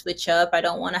want to switch up. I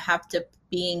don't want to have to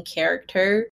be in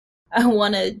character. I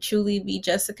want to truly be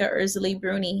Jessica Erzalie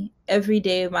Bruni every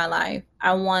day of my life.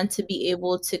 I want to be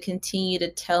able to continue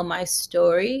to tell my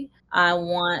story. I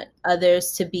want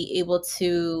others to be able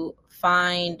to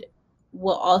find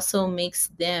what also makes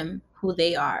them who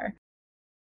they are,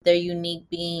 their unique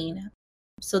being.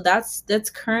 So that's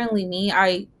currently me.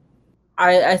 I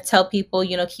tell people,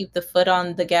 keep the foot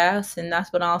on the gas, and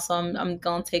that's what also I'm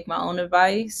going to take my own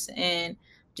advice and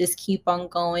just keep on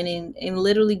going and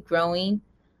literally growing,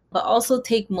 but also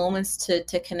take moments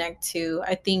to connect to.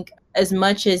 I think as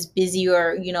much as busy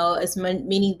or, as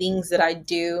many things that I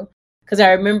do, because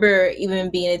I remember even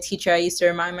being a teacher, I used to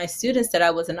remind my students that I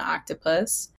was an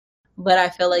octopus, but I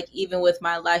feel like even with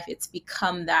my life, it's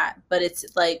become that, but it's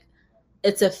like,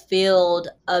 it's a field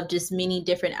of just many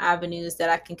different avenues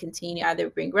that I can continue to either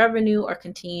bring revenue or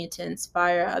continue to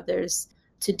inspire others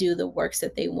to do the works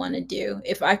that they want to do.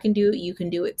 If I can do it, you can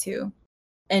do it too.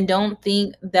 And don't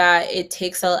think that it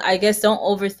takes don't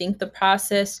overthink the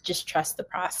process, just trust the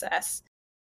process.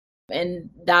 And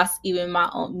that's even my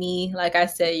own me. Like I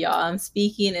said, y'all, I'm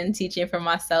speaking and teaching for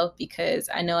myself because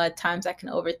I know at times I can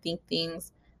overthink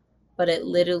things. But it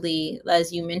literally,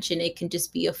 as you mentioned, it can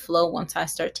just be a flow once I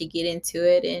start to get into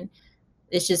it. And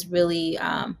it's just really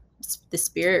the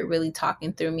spirit really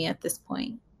talking through me at this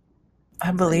point.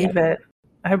 I believe it.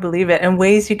 I believe it. And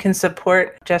ways you can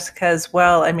support Jessica as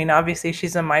well. I mean, obviously,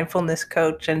 she's a mindfulness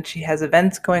coach and she has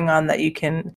events going on that you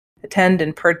can attend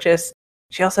and purchase.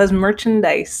 She also has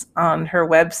merchandise on her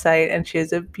website, and she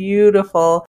has a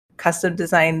beautiful custom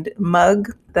designed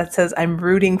mug that says, "I'm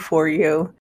rooting for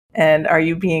you. And are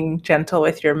you being gentle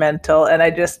with your mental?" And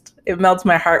it melts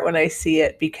my heart when I see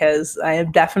it, because I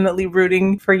am definitely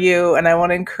rooting for you. And I want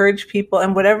to encourage people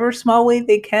in whatever small way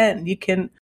they can. You can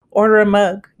order a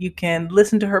mug. You can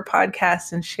listen to her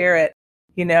podcast and share it.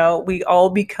 We all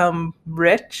become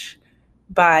rich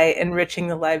by enriching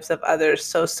the lives of others.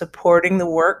 So supporting the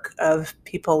work of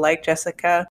people like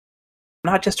Jessica,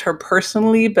 not just her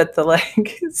personally, but the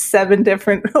like 7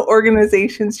 different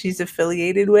organizations she's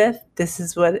affiliated with. This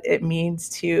is what it means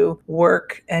to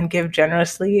work and give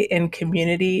generously in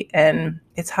community. And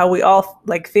it's how we all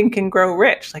like think and grow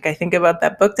rich. Like I think about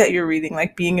that book that you're reading,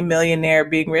 like Being a Millionaire,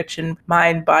 being rich in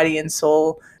mind, body, and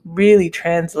soul really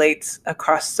translates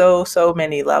across so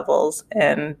many levels.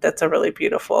 And that's a really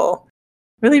beautiful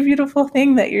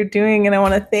thing that you're doing. And I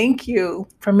want to thank you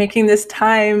for making this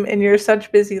time in your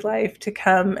such busy life to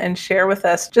come and share with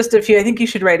us just a few. I think you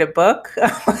should write a book.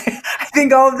 I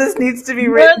think all of this needs to be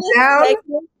written down.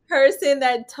 Second person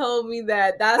that told me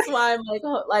that. That's why I'm like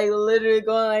literally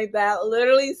going like that.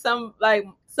 Literally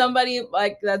somebody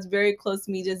like that's very close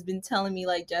to me just been telling me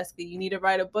like, Jessica, you need to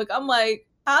write a book. I'm like,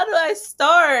 how do I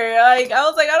start? Like, I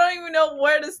was like, I don't even know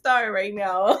where to start right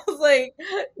now. I was like,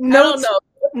 I don't know.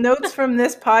 Notes from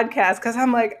this podcast, because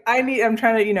I'm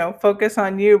trying to, focus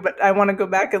on you, but I want to go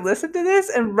back and listen to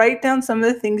this and write down some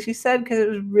of the things you said because it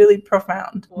was really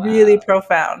profound, really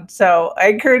profound. So I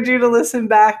encourage you to listen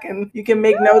back and you can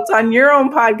make notes on your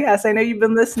own podcast. I know you've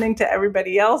been listening to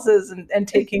everybody else's and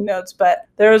taking notes, but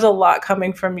there is a lot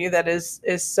coming from you that is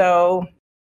so,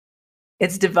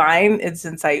 it's divine, it's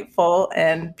insightful,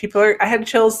 and I had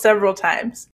chills several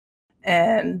times,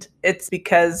 and it's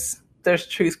because there's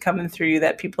truth coming through you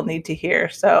that people need to hear.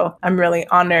 So I'm really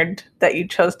honored that you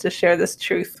chose to share this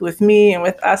truth with me and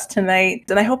with us tonight.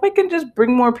 And I hope I can just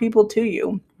bring more people to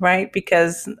you, right?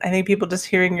 Because I think people just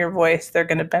hearing your voice, they're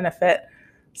going to benefit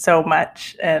so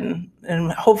much, and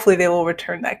hopefully they will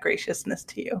return that graciousness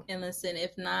to you. And listen,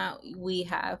 if not,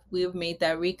 we've made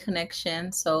that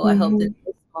reconnection. So I hope that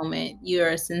this moment you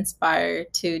are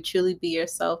inspired to truly be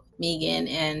yourself, Megan.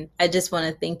 And I just want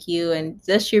to thank you and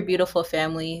just your beautiful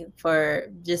family for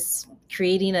just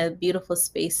creating a beautiful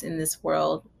space in this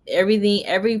world.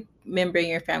 Every member in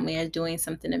your family is doing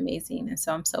something amazing, and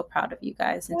so I'm so proud of you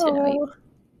guys and to know you.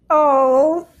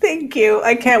 Oh, thank you.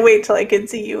 I can't wait till I can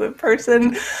see you in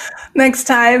person next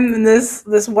time in this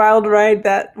wild ride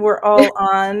that we're all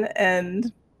on.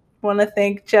 And want to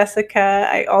thank Jessica.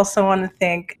 I also want to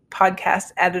thank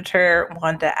podcast editor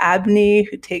Wanda Abney,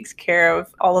 who takes care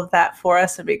of all of that for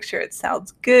us and make sure it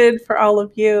sounds good for all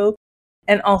of you.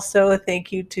 And also a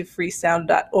thank you to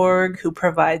freesound.org, who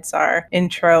provides our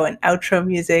intro and outro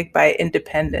music by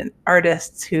independent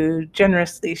artists who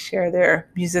generously share their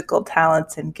musical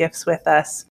talents and gifts with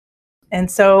us. And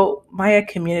so, Maya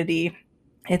community,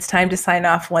 it's time to sign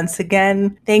off once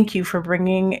again. Thank you for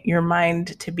bringing your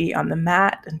mind to be on the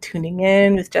mat and tuning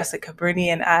in with Jessica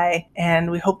Burney and I. And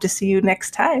we hope to see you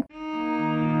next time.